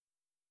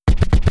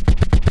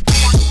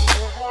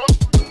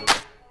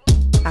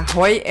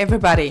Ahoy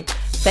everybody!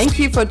 Thank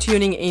you for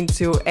tuning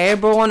into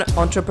Airborne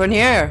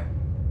Entrepreneur.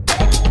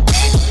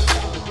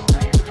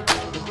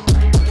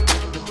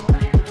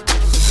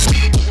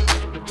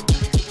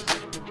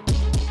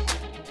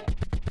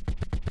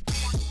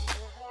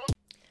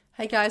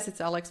 Hey guys,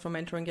 it's Alex from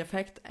Mentoring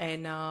Effect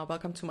and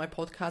welcome to my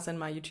podcast and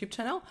my YouTube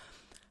channel.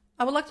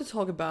 I would like to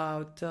talk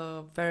about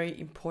a very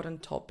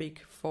important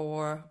topic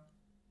for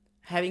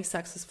having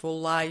successful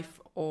life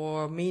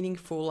or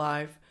meaningful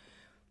life,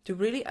 to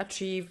really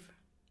achieve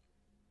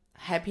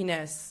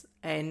happiness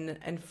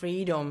and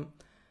freedom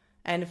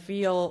and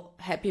feel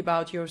happy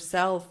about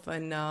yourself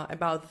and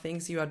about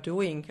things you are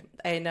doing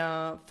and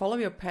follow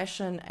your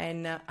passion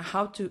and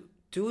how to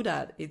do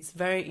that. It's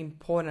very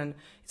important.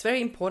 It's very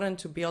important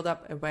to build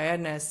up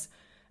awareness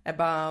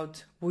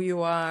about who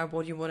you are,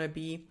 what you want to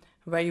be,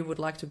 where you would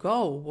like to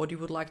go, what you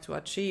would like to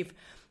achieve.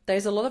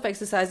 There's a lot of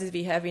exercises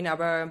we have in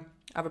our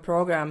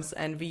programs,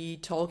 and we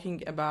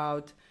talking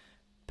about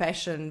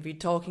passion, we're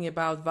talking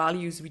about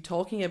values, we're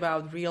talking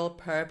about real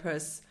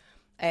purpose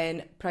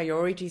and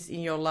priorities in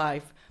your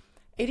life.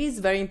 It is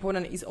very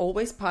important. It's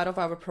always part of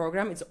our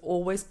program. It's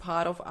always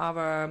part of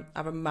our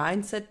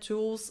mindset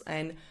tools.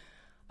 And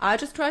I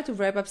just try to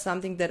wrap up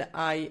something that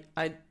I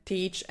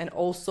teach and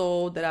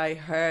also that I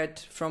heard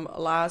from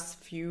last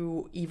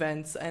few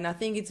events. And I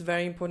think it's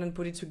very important to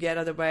put it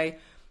together the way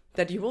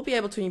that you will be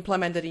able to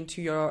implement it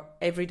into your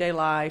everyday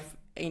life,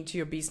 into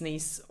your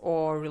business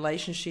or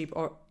relationship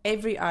or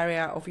every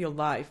area of your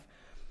life.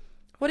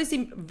 What is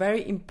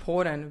very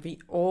important, we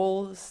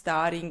all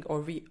struggle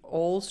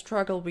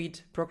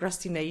with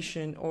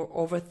procrastination or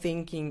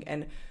overthinking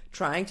and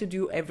trying to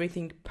do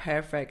everything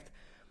perfect.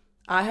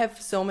 I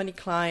have so many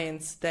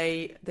clients,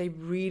 they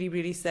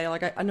really say,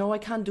 like, I know I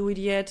can't do it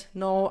yet.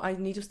 No, I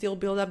need to still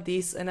build up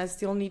this and I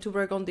still need to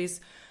work on this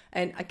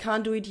and I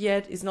can't do it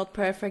yet. It's not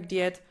perfect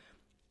yet.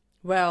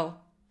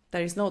 Well,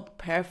 that is not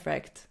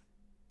perfect.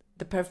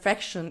 The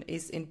perfection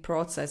is in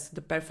process.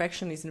 The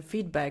perfection is in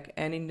feedback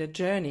and in the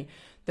journey.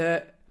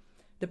 The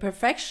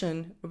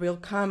perfection will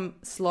come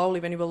slowly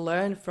when you will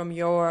learn from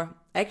your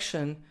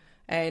action,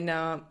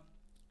 and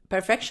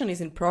perfection is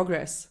in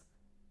progress.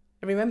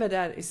 Remember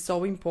that is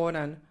so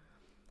important,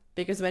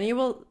 because when you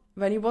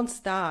won't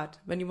start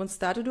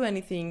to do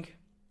anything,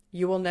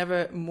 you will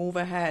never move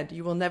ahead.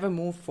 You will never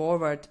move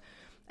forward.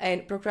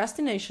 And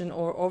procrastination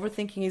or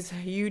overthinking is a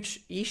huge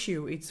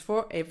issue. It's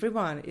for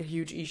everyone a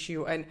huge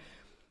issue. And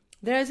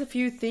there's a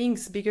few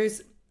things,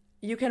 because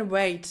you can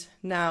wait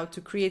now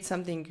to create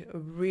something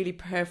really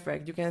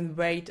perfect. You can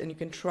wait and you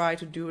can try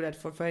to do that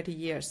for 30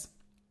 years,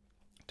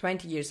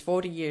 20 years,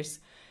 40 years.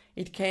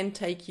 It can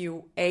take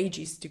you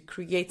ages to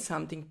create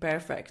something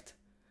perfect.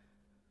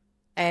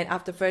 And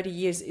after 30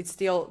 years, it's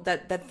still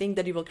that thing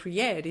that you will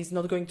create is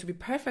not going to be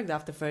perfect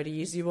after 30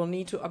 years. You will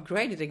need to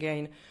upgrade it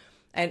again.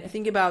 And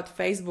think about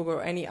Facebook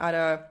or any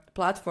other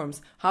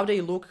platforms, how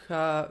they look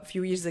a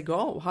few years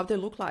ago, how they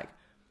look like.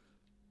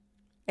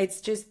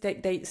 It's just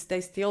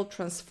they still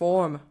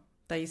transform.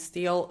 They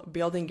still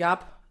building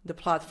up the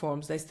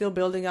platforms. They still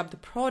building up the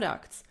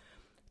products.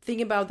 Think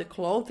about the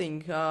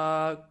clothing.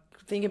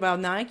 Think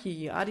about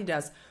Nike,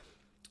 Adidas.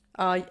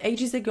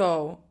 Ages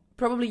ago,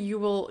 probably you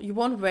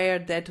won't wear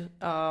that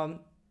I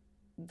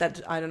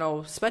don't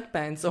know,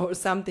 sweatpants or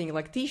something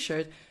like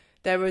T-shirt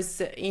that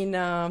was in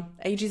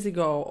ages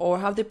ago, or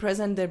how they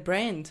present their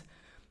brand,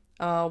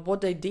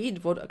 what they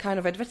did, what kind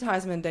of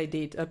advertisement they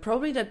did.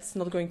 Probably that's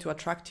not going to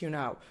attract you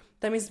now.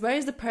 That means where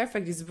is the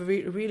perfect is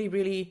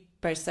really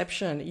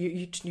perception.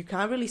 You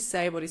can't really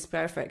say what is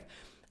perfect.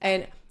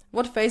 And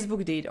what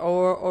Facebook did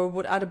or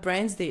what other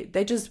brands did,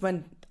 they just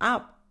went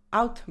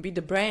out with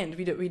the brand,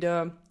 with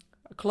the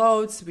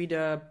clothes, with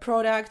the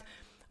product,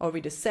 or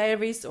with the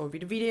service, or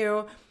with the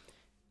video.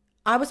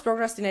 I was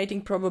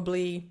procrastinating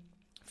probably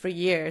 3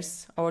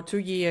 years or 2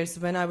 years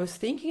when I was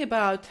thinking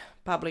about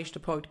publish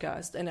the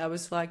podcast, and I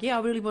was like, yeah,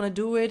 I really want to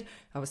do it.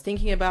 I was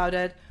thinking about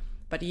it,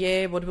 but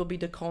yeah, what will be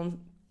the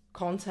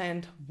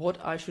content, what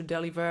I should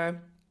deliver?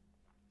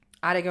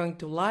 Are they going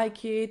to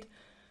like it?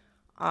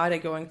 Are they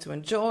going to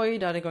enjoy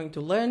it? Are they going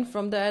to learn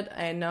from that?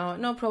 And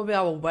no, probably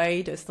I will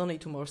wait. I still need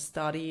to more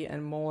study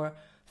and more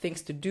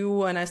things to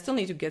do, and I still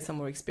need to get some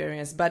more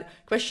experience. But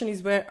question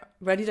is, where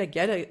did I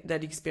get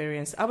that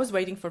experience? I was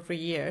waiting for 3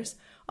 years.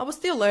 I was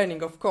still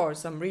learning, of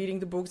course. I'm reading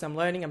the books, I'm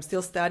learning, I'm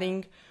still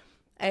studying.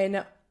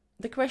 And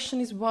the question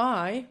is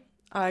why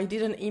I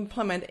didn't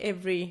implement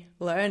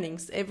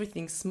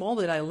everything small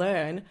that I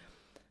learned,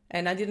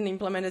 and I didn't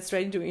implement it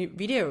straight into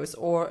videos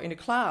or in a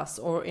class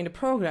or in a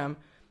program.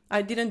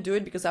 I didn't do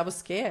it because I was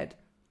scared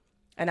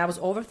and I was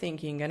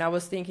overthinking, and I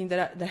was thinking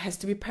that has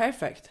to be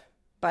perfect,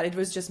 but it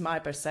was just my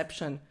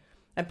perception.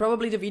 And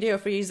probably the video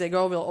 3 years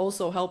ago will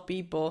also help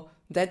people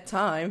that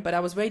time, but I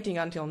was waiting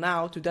until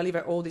now to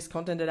deliver all this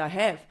content that I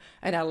have,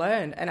 and I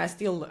learned, and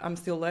I'm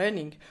still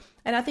learning.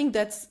 And I think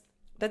that's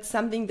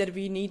something that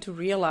we need to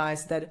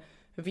realize, that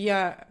we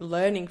are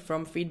learning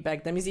from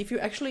feedback. That means if you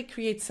actually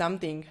create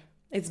something,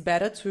 it's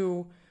better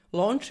to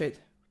launch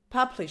it,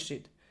 publish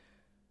it,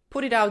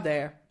 put it out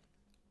there.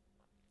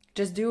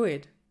 Just do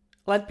it.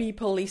 let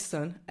people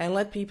listen and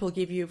let people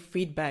give you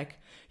feedback.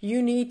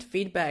 You need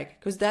feedback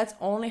because that's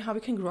only how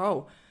you can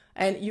grow.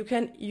 And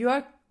you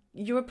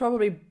are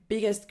probably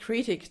biggest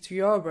critic to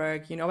your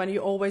work, and you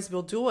always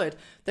will do it.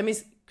 That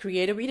means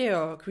create a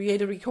video,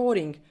 create a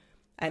recording,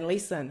 and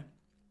listen.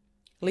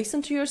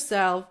 Listen to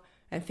yourself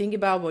and think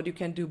about what you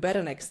can do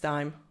better next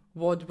time.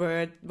 What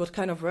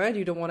kind of word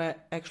you don't want to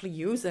actually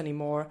use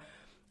anymore.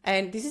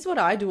 And this is what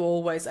I do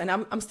always, and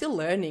I'm still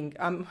learning.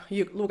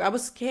 Look, I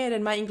was scared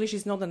and my English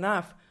is not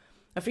enough.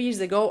 A few years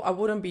ago, I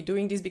wouldn't be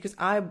doing this because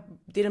I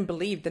didn't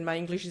believe that my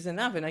English is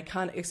enough and I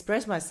can't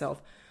express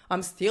myself.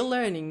 I'm still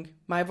learning.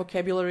 My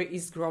vocabulary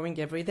is growing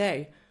every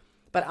day.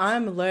 But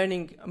I'm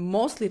learning,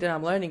 mostly that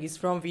I'm learning is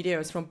from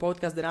videos, from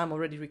podcasts that I'm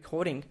already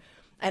recording.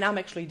 And I'm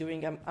actually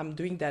I'm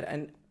doing that,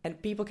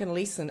 and people can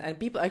listen, and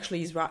people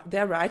actually,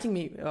 they're writing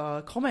me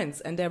comments,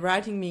 and they're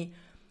writing me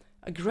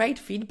a great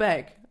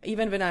feedback,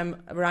 even when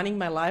I'm running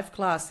my live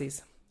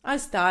classes. I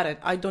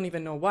don't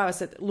even know why. I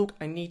said, look,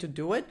 I need to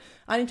do it.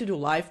 I need to do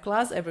live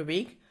class every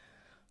week.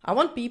 I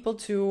want people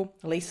to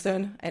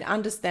listen and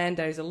understand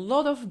there is a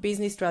lot of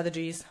business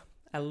strategies,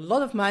 a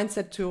lot of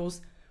mindset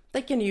tools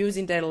they can use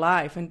in their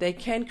life, and they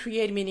can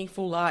create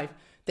meaningful life.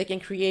 They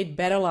can create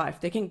better life.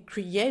 They can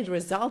create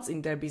results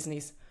in their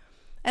business.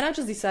 And I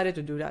just decided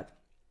to do that.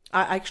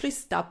 I actually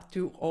stopped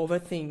to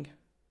overthink.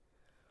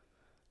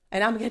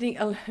 And I'm getting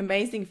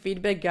amazing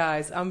feedback,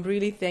 guys. I'm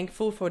really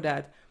thankful for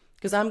that.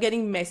 Because I'm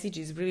getting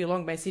messages, really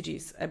long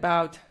messages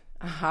about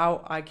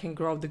how I can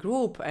grow the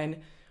group,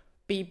 and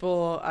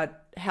people are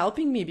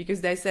helping me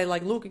because they say,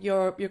 like, look,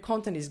 your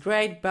content is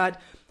great, but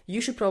you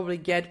should probably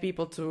get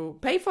people to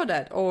pay for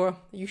that, or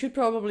you should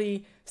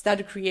probably start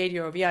to create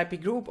your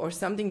VIP group or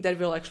something that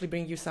will actually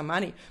bring you some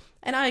money.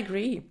 And I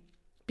agree.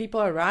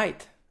 People are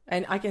right.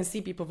 And I can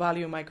see people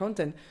value my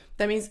content.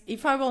 That means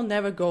if I will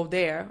never go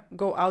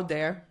out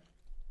there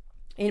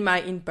in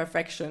my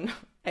imperfection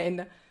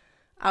and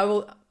I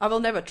will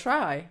never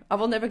try. I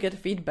will never get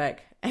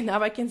feedback. And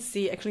now I can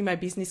see actually my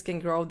business can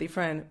grow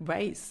different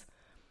ways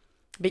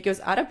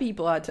because other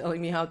people are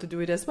telling me how to do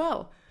it as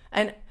well.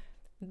 And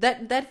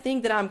that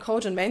thing that I'm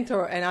coach and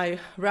mentor and I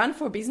run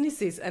for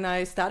businesses and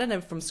I started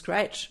them from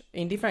scratch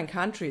in different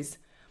countries,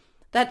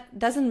 that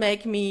doesn't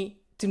make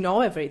me to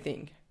know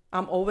everything.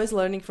 I'm always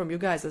learning from you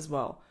guys as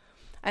well.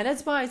 And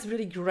that's why it's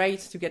really great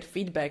to get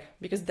feedback,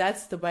 because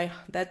that's the way,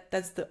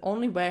 that's the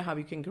only way how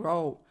you can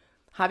grow,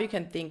 how you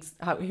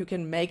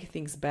can make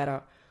things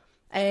better.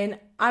 And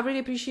I really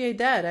appreciate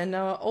that. And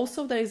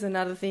also there is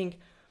another thing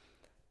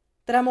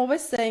that I'm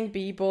always saying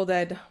people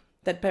that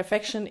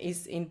perfection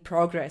is in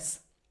progress.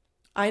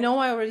 I know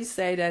I already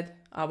say that,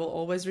 I will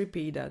always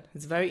repeat that.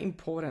 It's very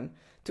important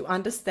to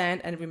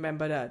understand and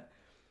remember that.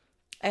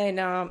 And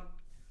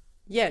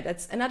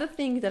that's another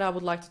thing that I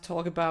would like to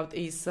talk about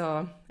is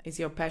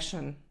your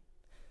passion.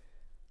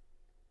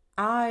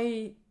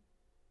 I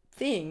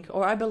think,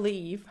 or I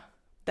believe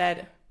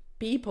that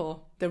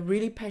people, they're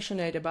really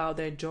passionate about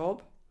their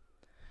job,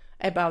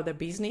 about their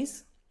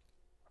business,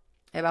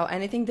 about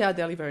anything they are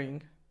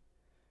delivering.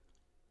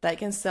 They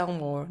can sell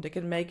more, they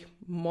can make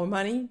more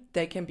money,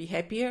 they can be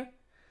happier,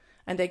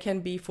 and they can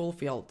be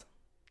fulfilled.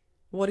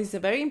 What is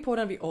very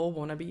important, we all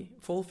want to be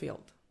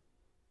fulfilled.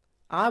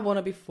 I want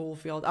to be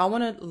fulfilled. I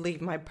want to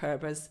live my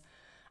purpose,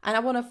 and I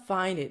want to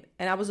find it.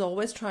 And I was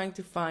always trying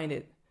to find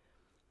it.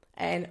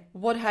 And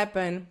what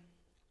happened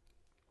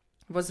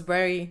was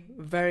very,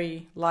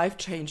 very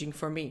life-changing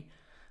for me.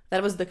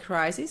 That was the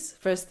crisis.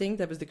 First thing,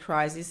 that was the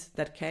crisis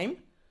that came.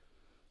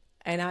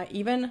 And I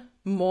even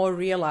more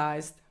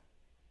realized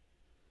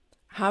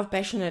how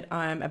passionate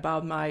I am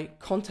about my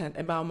content,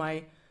 about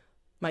my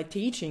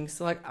teachings,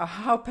 like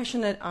how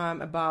passionate I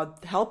am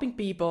about helping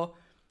people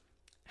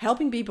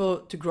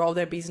to grow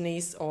their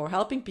business, or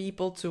helping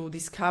people to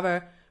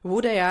discover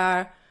who they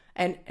are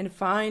and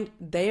find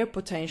their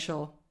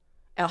potential.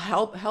 I'll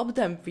help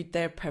them with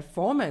their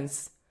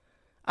performance.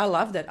 I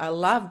love that. I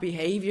love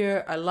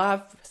behavior. I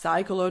love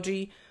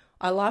psychology.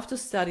 I love to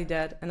study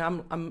that, and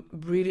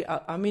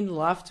I'm in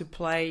love to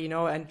play,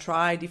 and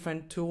try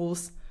different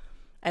tools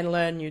and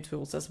learn new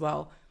tools as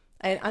well.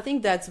 And I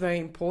think that's very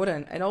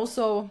important. And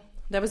also,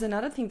 there was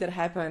another thing that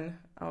happened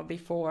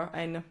before,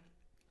 and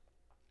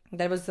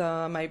that was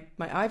my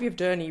IVF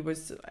journey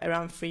was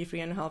around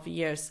 3.5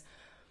 years.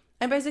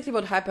 And basically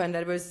what happened,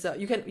 that was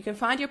you can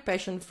find your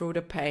passion through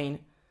the pain.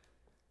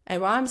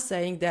 And why I'm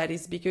saying that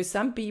is because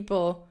some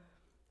people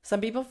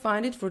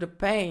find it through the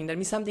pain. That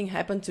means something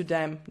happened to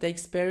them. They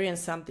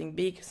experienced something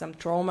big, some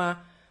trauma,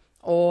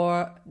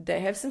 or they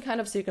have some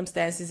kind of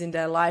circumstances in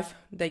their life.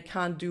 They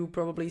can't do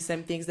probably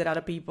same things that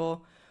other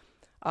people.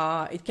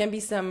 It can be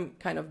some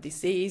kind of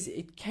disease.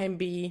 It can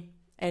be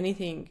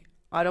anything.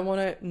 I don't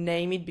want to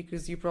name it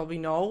because you probably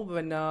know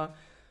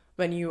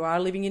when you are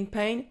living in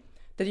pain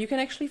that you can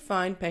actually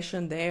find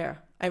passion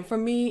there. And for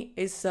me,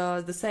 it's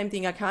the same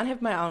thing. I can't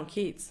have my own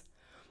kids,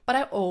 but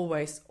I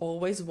always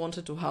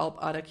wanted to help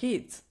other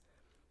kids.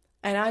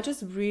 And I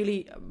just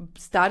really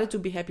started to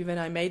be happy when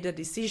I made the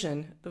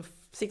decision.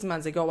 6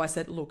 months ago, I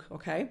said, look,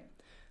 okay,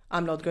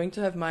 I'm not going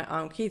to have my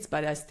own kids,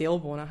 but I still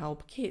want to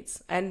help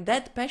kids. And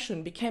that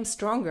passion became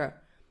stronger,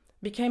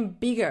 became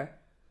bigger.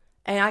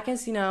 And I can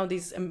see now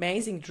these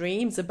amazing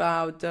dreams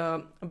about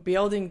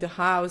building the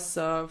house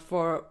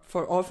for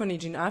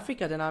orphanage in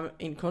Africa that I'm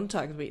in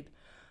contact with.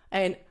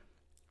 And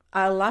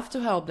I love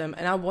to help them,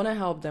 and I want to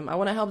help them. I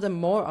want to help them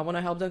more. I want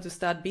to help them to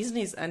start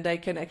business, and they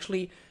can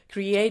actually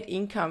create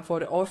income for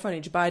the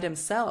orphanage by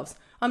themselves.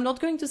 I'm not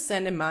going to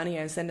send them money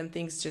and send them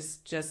things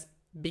just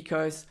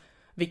because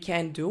we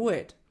can't do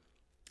it.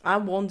 I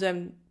want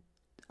them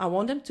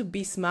to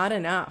be smart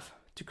enough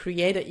to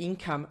create an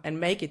income and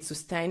make it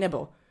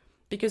sustainable.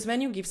 Because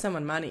when you give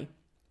someone money,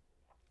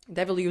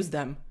 they will use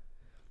them.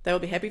 They will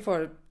be happy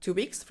for 2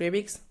 weeks, 3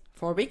 weeks,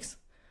 4 weeks.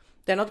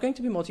 They're not going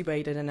to be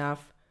motivated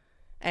enough.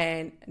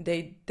 And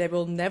they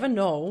will never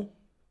know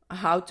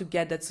how to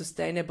get that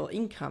sustainable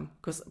income.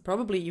 Because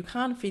probably you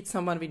can't feed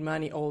someone with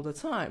money all the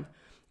time.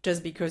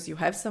 Just because you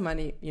have some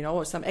money,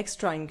 or some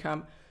extra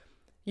income.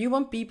 You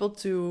want people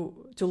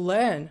to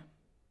learn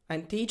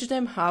and teach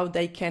them how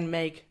they can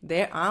make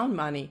their own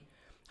money.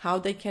 How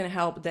they can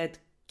help that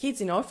kids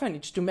in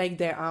orphanage to make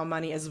their own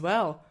money as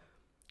well.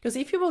 Because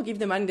if you will give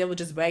them money, they will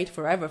just wait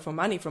forever for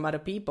money from other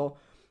people.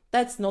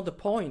 That's not the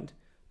point.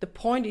 The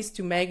point is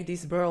to make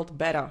this world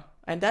better.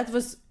 And that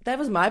was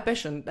my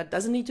passion. That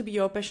doesn't need to be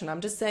your passion.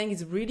 I'm just saying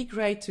it's really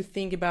great to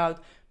think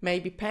about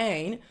maybe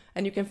pain,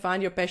 and you can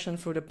find your passion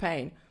through the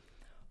pain.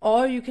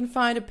 Or you can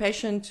find a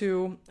passion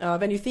to,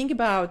 when you think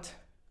about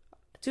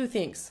 2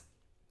 things.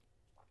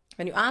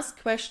 When you ask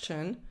a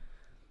question,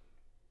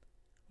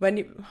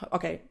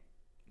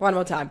 one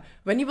more time.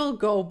 When you will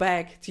go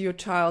back to your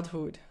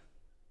childhood,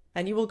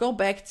 and you will go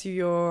back to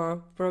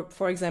your,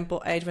 for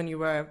example, age when you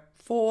were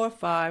 4,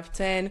 5,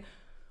 10,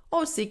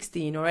 or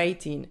 16 or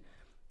 18,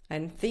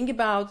 and think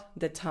about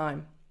the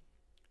time.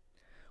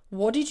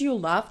 What did you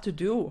love to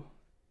do?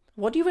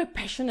 What you were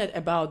passionate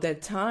about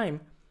that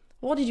time?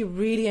 What did you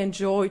really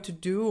enjoy to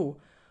do?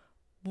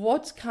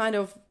 What kind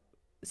of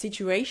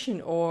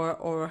situation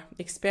or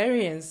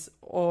experience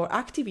or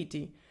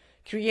activity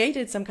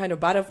created some kind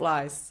of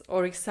butterflies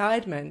or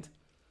excitement?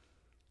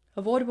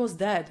 What was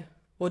that?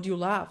 What you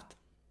loved?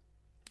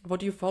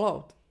 What you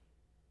followed?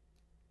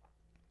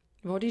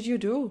 What did you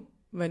do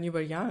when you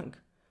were young?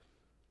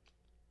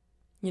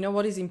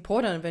 What is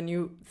important when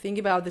you think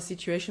about the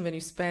situation when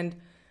you spend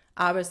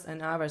hours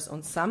and hours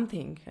on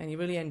something and you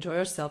really enjoy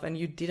yourself and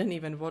you didn't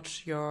even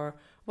watch your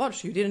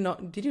watch. You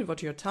didn't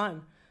watch your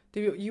time.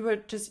 You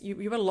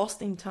were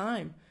lost in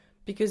time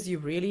because you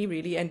really,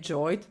 really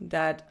enjoyed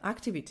that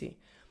activity.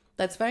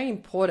 That's very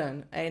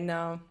important. And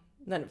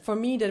then for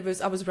me,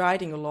 I was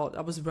writing a lot.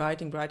 I was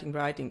writing.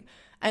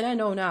 And I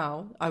know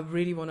now I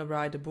really want to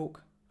write a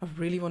book. I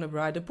really want to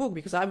write a book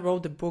because I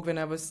wrote the book when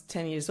I was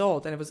 10 years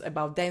old, and it was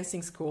about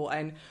dancing school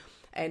and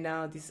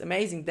this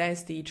amazing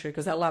dance teacher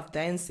because I love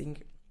dancing.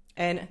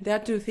 And there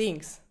are 2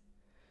 things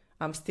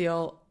I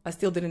still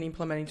didn't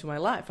implement into my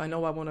life. I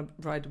know I want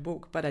to write a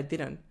book, but I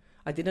didn't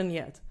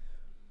yet.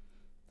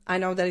 I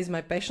know that is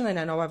my passion, and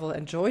I know I will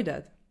enjoy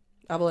that.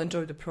 I will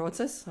enjoy the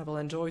process. I will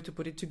enjoy to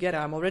put it together.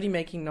 I'm already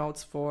making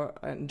notes for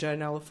a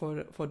journal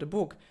for the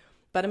book.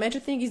 But the major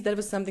thing is that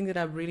was something that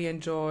I really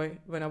enjoy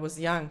when I was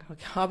young.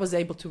 I was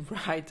able to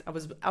write.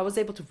 I was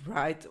able to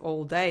write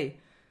all day.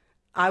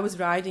 I was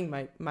writing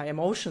my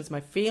emotions,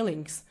 my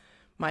feelings,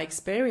 my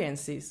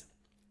experiences.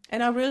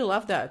 And I really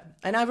love that.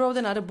 And I wrote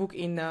another book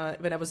when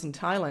I was in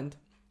Thailand.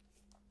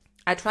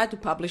 I tried to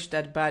publish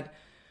that, but it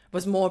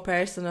was more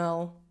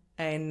personal.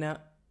 And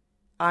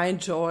I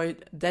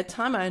enjoyed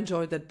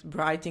that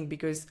writing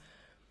because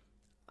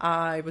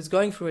I was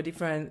going through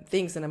different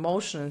things and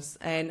emotions,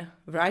 and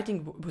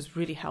writing was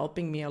really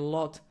helping me a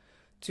lot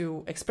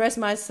to express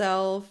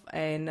myself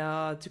and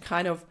to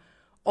kind of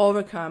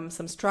overcome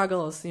some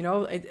struggles,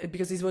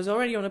 because it was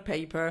already on a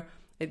paper.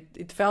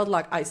 It felt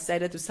like I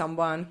said it to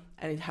someone,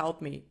 and it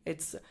helped me.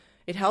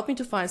 It helped me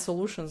to find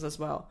solutions as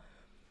well.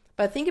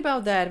 But think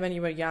about that when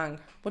you were young.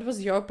 What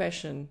was your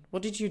passion?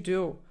 What did you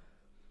do?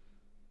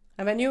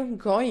 And when you're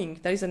going,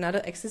 there is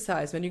another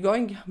exercise. When you're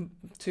going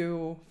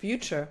to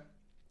future,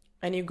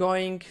 and you're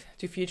going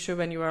to future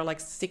when you are like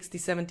 60,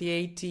 70,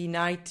 80,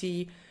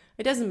 90,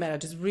 it doesn't matter,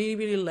 just really,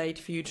 really late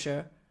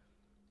future.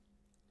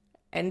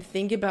 And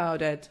think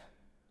about it,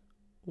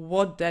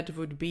 what that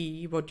would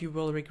be, what you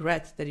will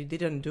regret that you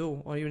didn't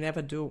do or you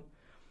never do.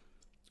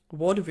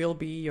 What will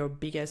be your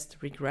biggest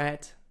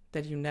regret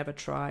that you never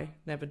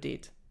never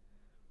did?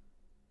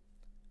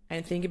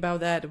 And think about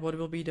that, what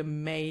will be the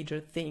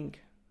major thing,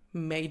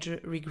 major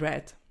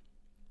regret?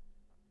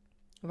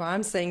 Well,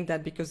 I'm saying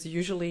that because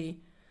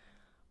usually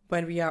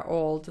when we are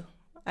old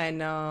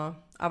and our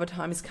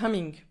time is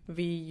coming,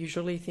 we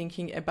usually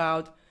thinking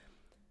about,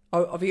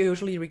 or we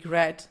usually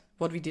regret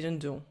what we didn't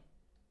do.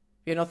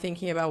 We're not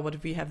thinking about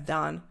what we have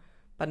done,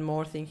 but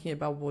more thinking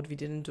about what we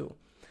didn't do.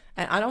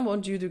 And I don't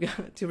want you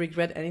to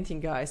regret anything,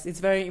 guys. It's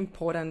very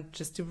important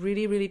just to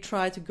really, really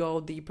try to go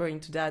deeper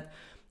into that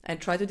and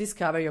try to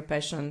discover your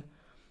passion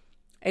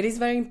It is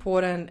very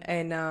important,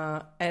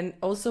 and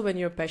also when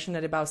you're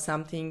passionate about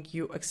something,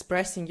 you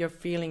expressing your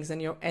feelings and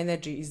your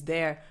energy is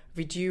there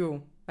with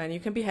you, and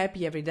you can be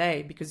happy every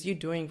day because you're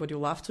doing what you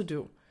love to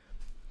do.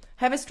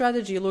 Have a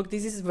strategy. Look,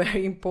 this is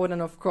very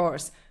important, of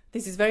course.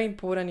 This is very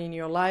important in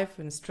your life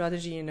and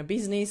strategy in a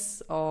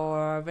business,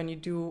 or when you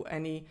do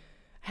any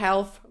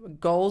health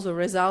goals or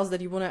results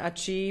that you want to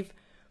achieve.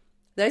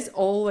 There's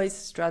always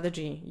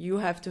strategy. You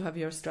have to have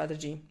your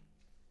strategy.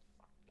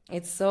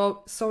 It's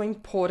so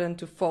important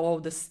to follow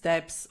the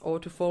steps, or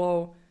to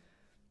follow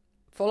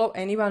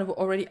anyone who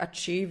already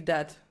achieved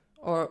that,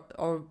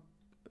 or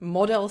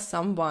model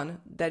someone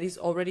that is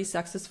already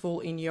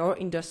successful in your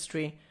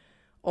industry,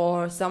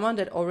 or someone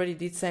that already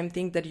did same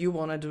thing that you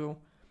want to do,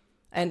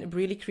 and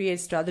really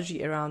create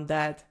strategy around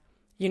that.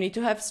 You need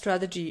to have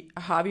strategy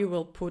how you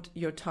will put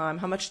your time,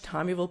 how much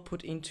time you will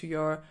put into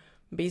your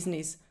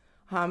business,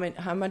 how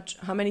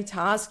many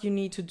tasks you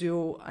need to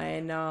do,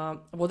 and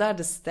what are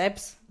the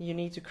steps you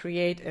need to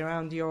create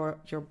around your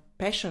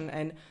passion,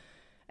 and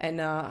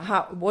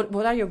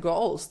what are your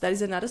goals. That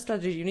is another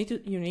strategy.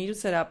 You need to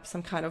set up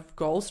some kind of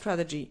goal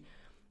strategy,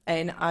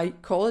 and I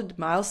call it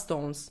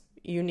milestones.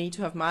 You need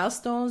to have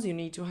milestones. You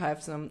need to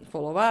have some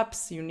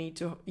follow-ups. You need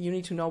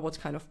to know what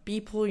kind of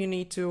people you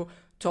need to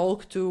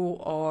talk to,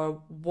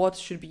 or what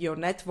should be your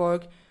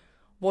network,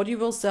 what you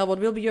will sell, what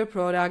will be your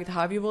product,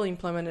 how you will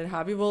implement it,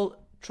 how you will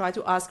try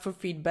to ask for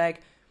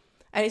feedback.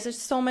 And it's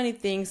just so many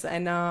things,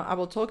 and I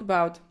will talk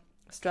about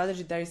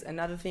strategy. There is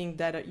another thing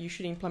that you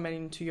should implement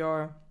into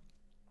your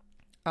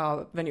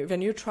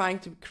when you're trying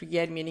to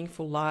create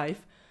meaningful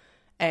life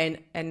and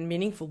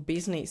meaningful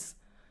business.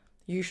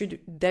 You should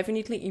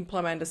definitely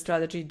implement a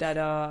strategy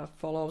that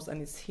follows,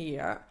 and it's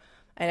here.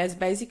 And it's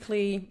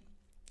basically,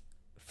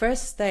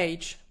 first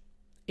stage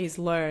is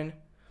learn.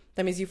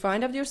 That means you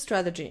find out your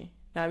strategy.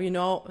 Now you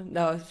know,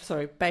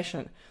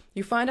 passion.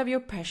 You find out your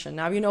passion.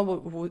 Now you know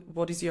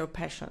what is your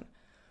passion.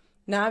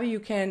 Now you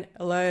can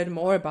learn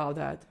more about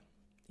that.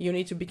 You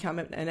need to become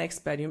an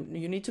expert. You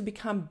need to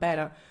become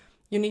better.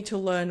 You need to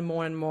learn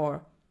more and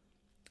more.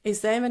 It's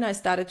then when I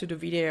started to do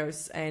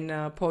videos and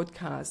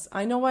podcasts,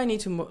 I know I need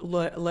to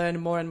learn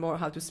more and more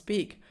how to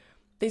speak.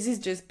 This is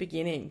just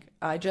beginning.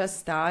 I just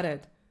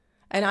started.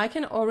 And I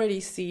can already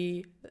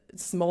see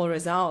small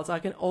results. I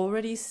can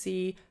already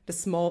see the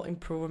small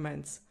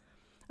improvements.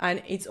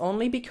 And it's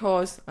only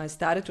because I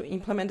started to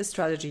implement the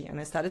strategy, and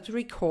I started to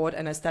record,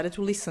 and I started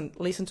to listen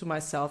to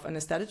myself, and I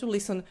started to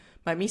listen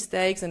my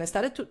mistakes, and I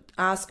started to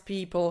ask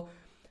people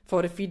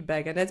for the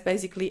feedback. And that's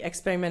basically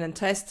experiment and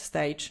test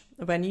stage,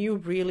 when you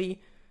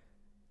really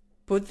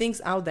put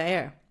things out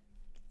there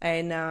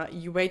and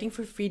you're waiting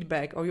for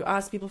feedback, or you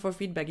ask people for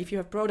feedback. If you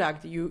have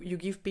product, you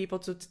give people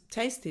to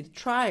taste it,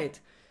 try it,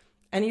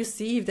 and you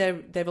see if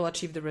they will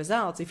achieve the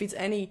results. If it's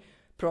any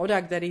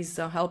product that is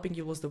helping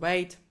you lose the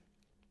weight,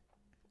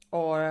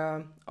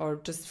 or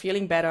just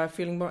feeling better,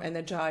 feeling more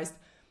energized,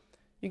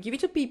 you give it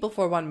to people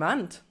for 1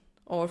 month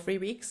or 3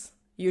 weeks.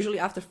 Usually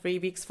after 3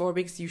 weeks, 4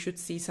 weeks, you should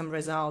see some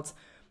results.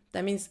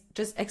 That means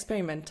just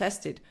experiment,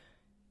 test it,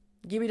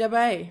 give it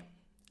away,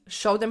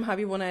 show them how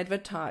you want to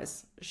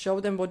advertise, show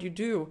them what you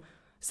do,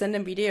 send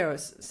them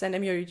videos, send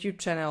them your YouTube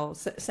channel,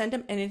 send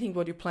them anything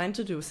what you plan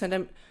to do,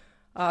 send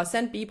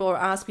people or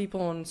ask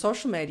people on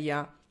social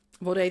media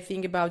what they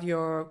think about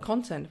your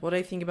content, what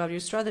they think about your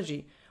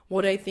strategy,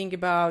 what they think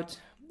about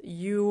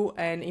you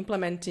and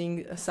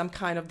implementing some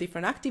kind of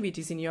different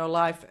activities in your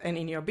life and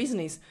in your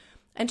business,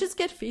 and just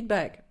get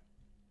feedback.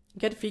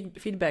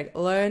 Feedback,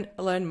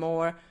 learn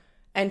more,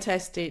 and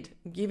test it.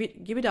 Give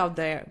it out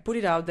there, put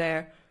it out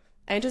there,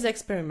 and just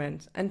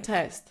experiment and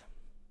test.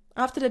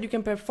 After that, you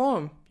can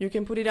perform. You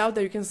can put it out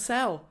there. You can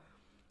sell.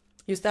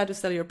 You start to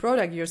sell your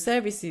product, your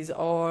services,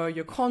 or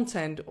your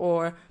content,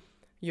 or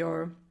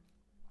your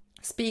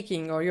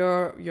speaking, or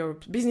your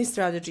business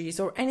strategies,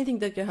 or anything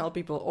that can help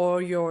people,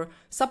 or your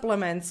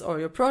supplements, or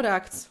your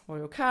products, or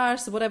your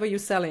cars, whatever you're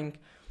selling.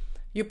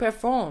 You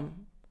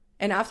perform,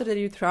 and after that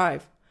you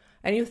thrive.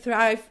 And you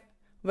thrive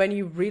when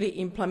you really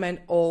implement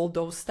all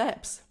those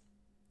steps.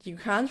 You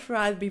can't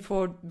thrive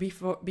before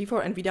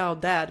and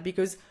without that,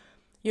 because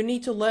you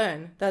need to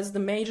learn. That's the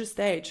major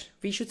stage.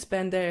 We should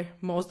spend there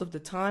most of the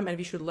time, and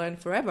we should learn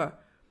forever.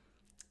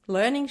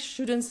 Learning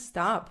shouldn't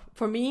stop.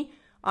 For me,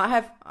 I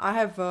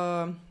have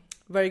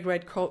very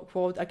great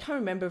quote. I can't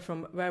remember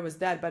from where was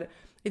that, but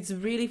it's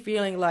really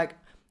feeling like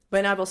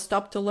when I will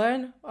stop to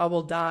learn, I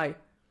will die.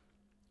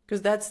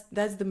 Because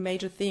that's the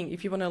major thing.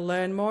 If you want to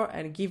learn more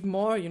and give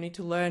more, you need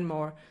to learn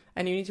more.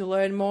 And you need to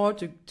learn more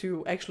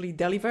to actually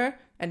deliver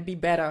and be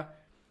better.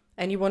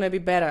 And you want to be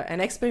better.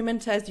 And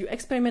experiment test, you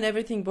experiment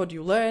everything what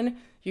you learn,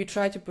 you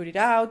try to put it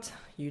out,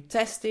 you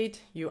test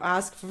it, you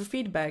ask for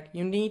feedback.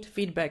 You need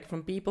feedback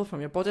from people,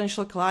 from your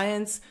potential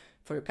clients,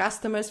 for your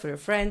customers, for your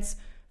friends,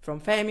 from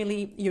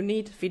family. You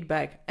need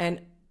feedback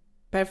and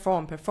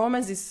perform.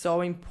 Performance is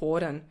so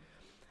important.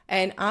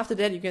 And after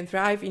that, you can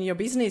thrive in your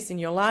business, in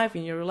your life,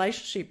 in your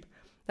relationship.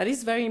 That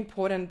is very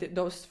important,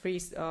 those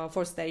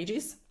 4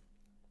 stages.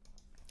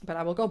 But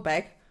I will go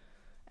back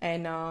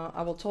and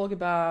I will talk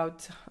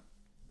about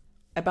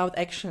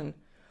action.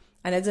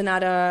 And it's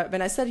another,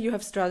 when I said you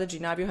have strategy,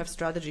 now you have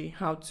strategy,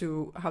 how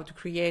to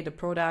create a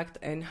product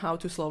and how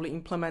to slowly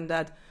implement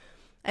that.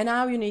 And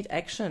now you need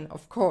action,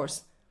 of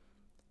course.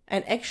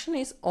 And action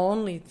is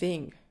only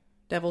thing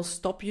that will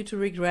stop you to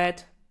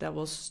regret, that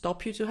will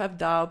stop you to have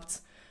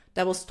doubts,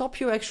 that will stop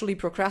you actually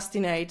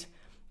procrastinate,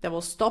 that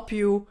will stop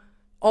you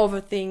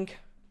overthink.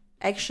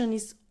 Action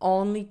is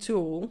only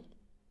tool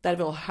that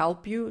will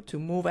help you to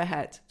move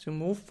ahead, to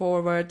move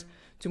forward,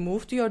 to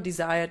move to your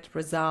desired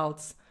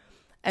results.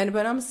 And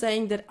when I'm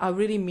saying that, I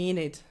really mean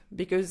it,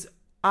 because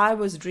I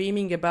was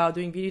dreaming about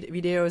doing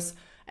videos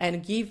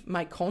and give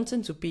my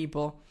content to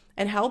people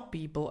and help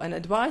people and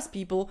advise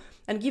people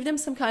and give them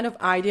some kind of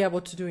idea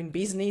what to do in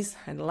business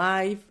and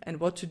life and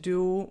what to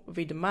do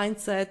with the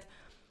mindset,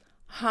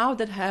 how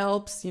that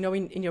helps,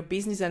 in your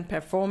business and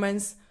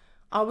performance.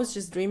 I was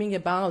just dreaming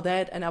about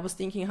that, and I was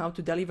thinking how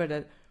to deliver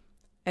that.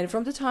 And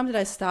from the time that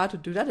I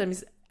started to do that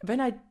means when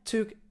I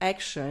took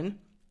action,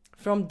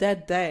 from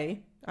that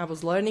day, I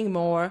was learning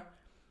more.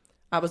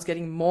 I was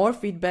getting more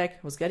feedback, I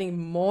was getting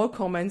more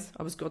comments,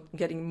 I was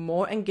getting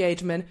more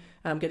engagement,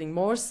 and I'm getting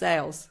more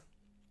sales.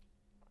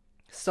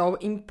 So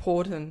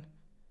important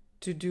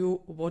to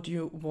do what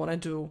you want to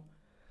do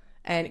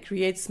and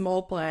create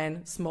small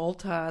plan, small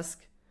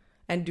task,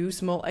 and do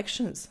small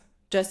actions.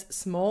 Just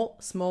small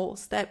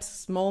steps,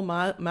 small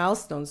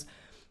milestones.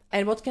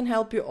 And what can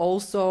help you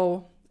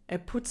also,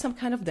 put some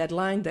kind of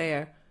deadline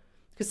there.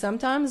 Because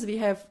sometimes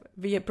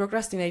we are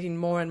procrastinating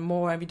more and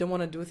more, and we don't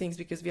want to do things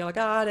because we are like,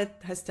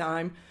 that has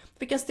time.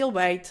 We can still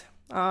wait.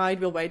 It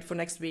will wait for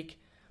next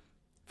week.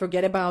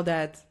 Forget about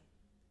that.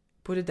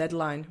 Put a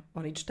deadline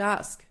on each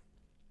task.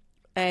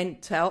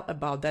 And tell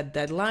about that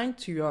deadline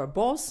to your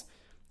boss,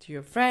 to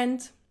your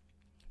friend,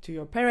 to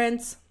your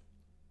parents,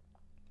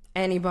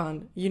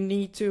 anyone. You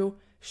need to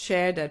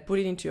share that. Put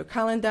it into your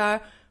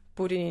calendar,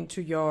 put it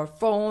into your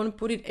phone,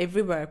 put it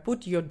everywhere.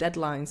 Put your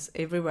deadlines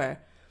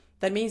everywhere.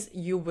 That means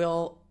you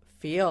will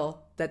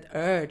feel that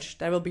urge.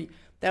 There will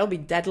be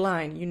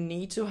deadline. You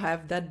need to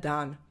have that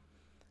done.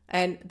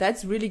 And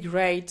that's really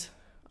great.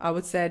 I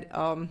would say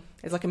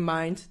it's like a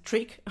mind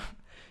trick,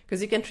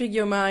 because you can trick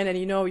your mind and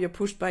you're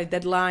pushed by a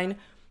deadline.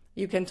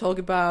 You can talk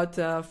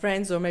about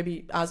friends or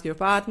maybe ask your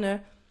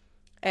partner,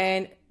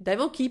 and they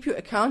will keep you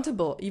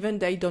accountable even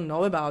they don't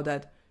know about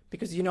that,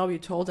 because you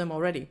told them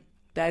already.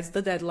 That's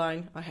the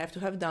deadline I have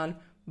to have done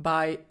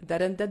by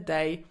that and that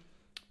day.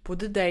 Put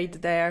the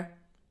date there.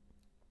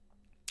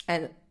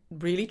 And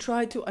really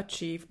try to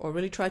achieve or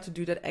really try to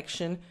do that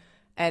action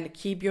and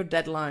keep your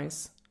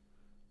deadlines.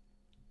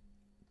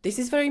 This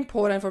is very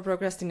important for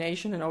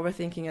procrastination and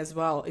overthinking as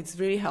well. It's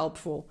really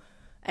helpful.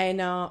 And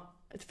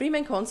 3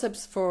 main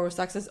concepts for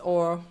success,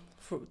 or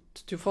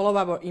to follow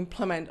up or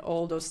implement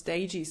all those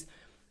stages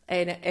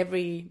and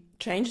every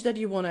change that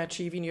you want to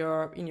achieve in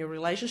your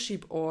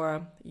relationship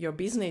or your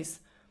business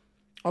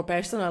or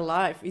personal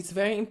life. It's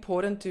very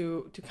important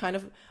to kind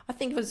of, I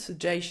think it was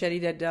Jay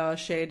Shetty that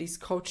shared this: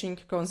 coaching,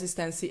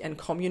 consistency, and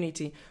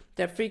community.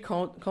 There are 3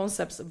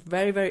 concepts,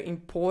 very, very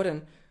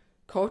important.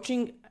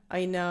 Coaching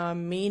in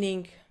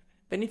meaning,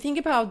 when you think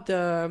about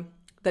that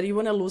you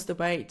want to lose the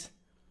weight,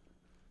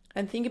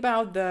 and think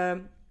about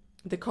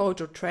the coach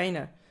or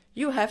trainer,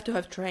 you have to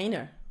have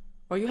trainer,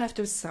 or you have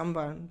to have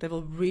someone that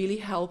will really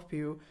help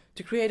you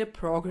to create a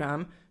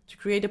program, to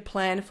create a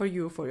plan for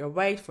you, for your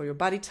weight, for your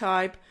body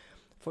type,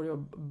 for your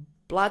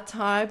blood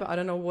type, I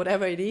don't know,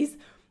 whatever it is.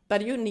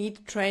 But you need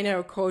a trainer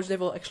or coach that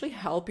will actually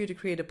help you to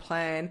create a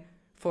plan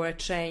for a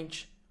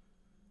change.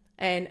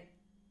 And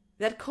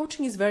that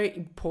coaching is very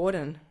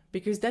important,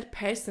 because that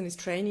person is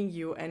training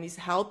you and is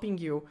helping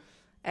you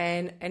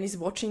and is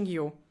watching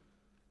you.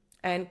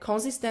 And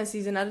consistency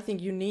is another thing.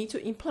 You need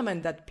to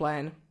implement that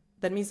plan.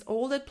 That means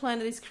all that plan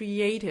that is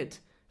created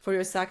for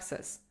your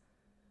success,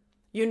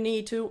 you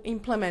need to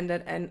implement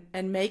it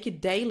and make it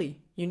daily.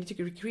 You need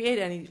to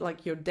create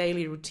your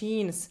daily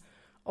routines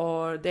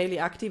or daily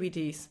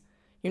activities.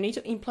 You need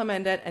to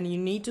implement that, and you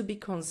need to be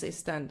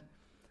consistent.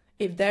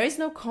 If there is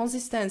no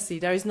consistency,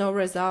 there is no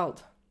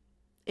result.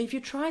 If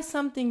you try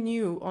something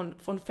new on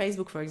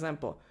Facebook, for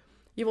example,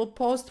 you will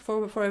post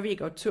for a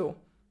week or 2.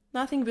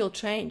 Nothing will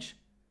change.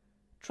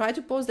 Try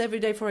to post every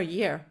day for a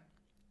year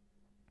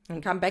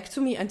and come back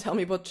to me and tell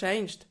me what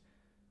changed.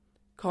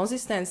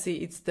 Consistency,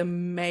 it's the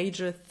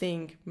major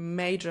thing,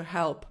 major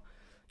help.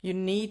 You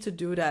need to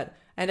do that.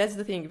 And that's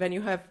the thing, when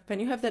you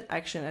have that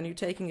action and you're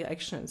taking the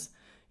actions,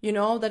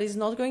 that is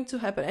not going to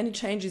happen. Any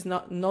change is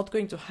not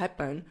going to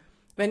happen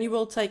when you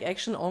will take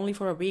action only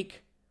for a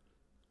week.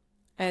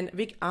 And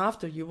week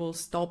after, you will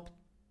stop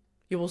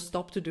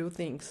to do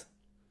things.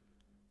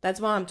 That's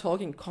why I'm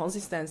talking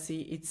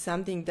consistency. It's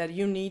something that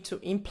you need to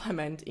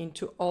implement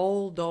into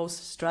all those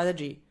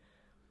strategies.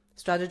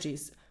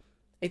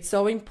 It's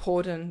so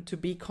important to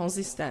be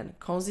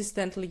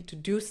consistently to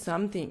do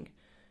something,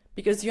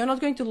 because you're not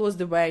going to lose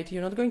the weight.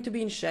 You're not going to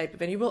be in shape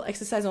when you will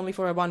exercise only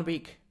for 1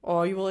 week,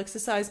 or you will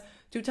exercise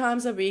 2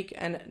 times a week,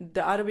 and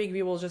the other week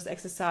we will just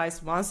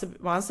exercise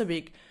once a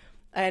week.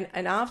 And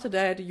after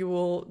that, you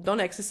will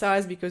don't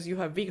exercise because you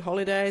have big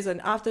holidays,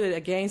 and after that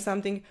again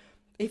something.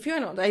 if you're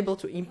not able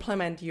to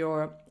implement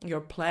your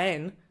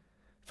plan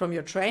from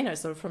your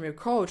trainers or from your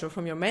coach or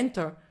from your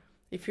mentor,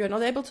 if you're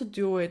not able to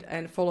do it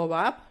and follow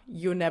up,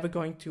 you're never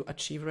going to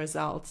achieve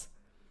results.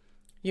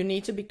 You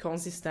need to be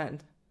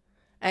consistent.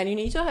 And you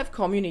need to have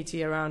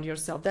community around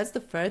yourself. That's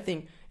the third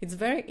thing. It's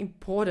very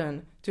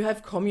important to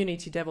have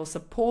community that will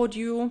support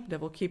you,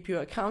 that will keep you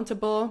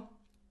accountable,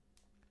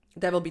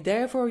 that will be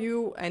there for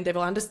you, and they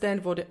will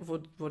understand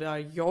what are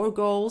your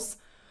goals.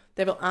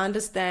 They will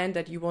understand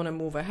that you want to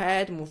move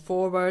ahead, move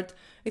forward.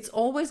 It's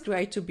always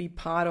great to be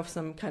part of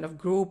some kind of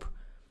group,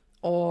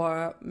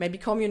 or maybe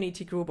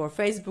community group or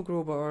Facebook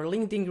group or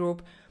LinkedIn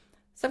group,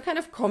 some kind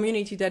of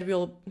community that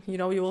will, you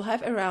will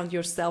have around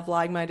yourself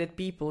like-minded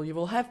people. You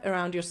will have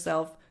around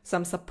yourself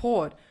some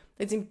support.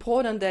 It's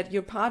important that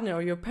your partner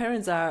or your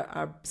parents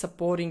are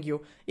supporting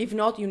you. If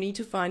not, you need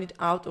to find it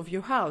out of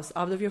your house,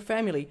 out of your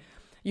family.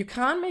 You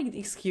can't make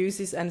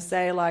excuses and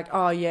say like,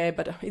 oh yeah,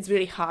 but it's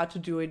really hard to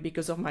do it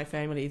because of my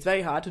family. It's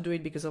very hard to do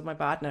it because of my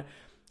partner.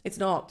 It's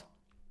not.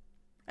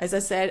 As I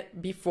said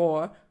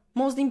before,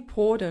 most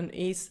important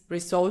is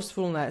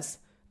resourcefulness.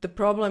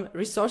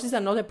 Resources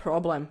are not a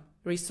problem.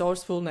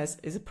 Resourcefulness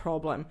is a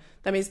problem.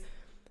 That means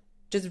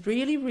just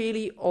really,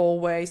 really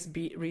always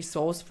be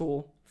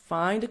resourceful.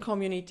 Find a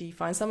community,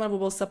 find someone who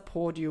will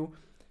support you.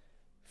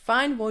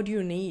 Find what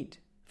you need.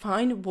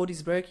 Find what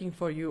is working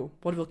for you,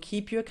 what will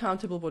keep you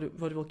accountable,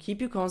 what will keep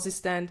you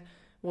consistent,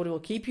 what will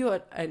keep you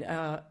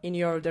in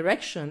your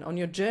direction, on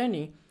your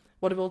journey,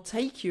 what will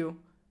take you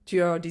to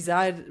your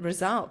desired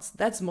results.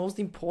 That's most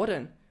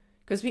important,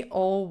 because we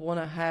all want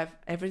to have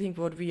everything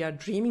what we are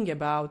dreaming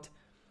about,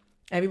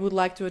 and we would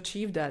like to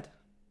achieve that.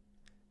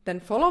 Then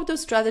follow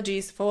those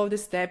strategies, follow the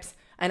steps,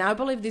 and I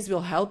believe this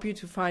will help you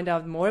to find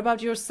out more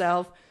about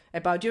yourself,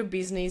 about your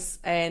business,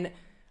 and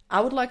I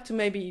would like to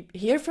maybe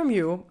hear from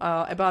you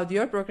about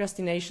your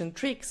procrastination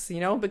tricks,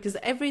 because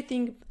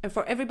everything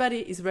for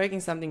everybody is working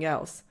something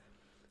else.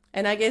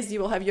 And I guess you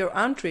will have your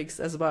own tricks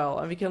as well,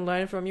 and we can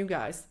learn from you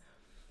guys.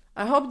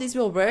 I hope this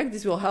will work,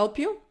 this will help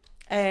you,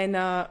 and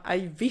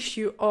I wish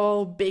you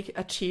all big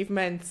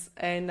achievements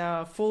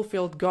and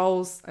fulfilled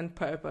goals and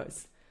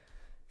purpose.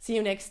 See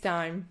you next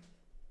time.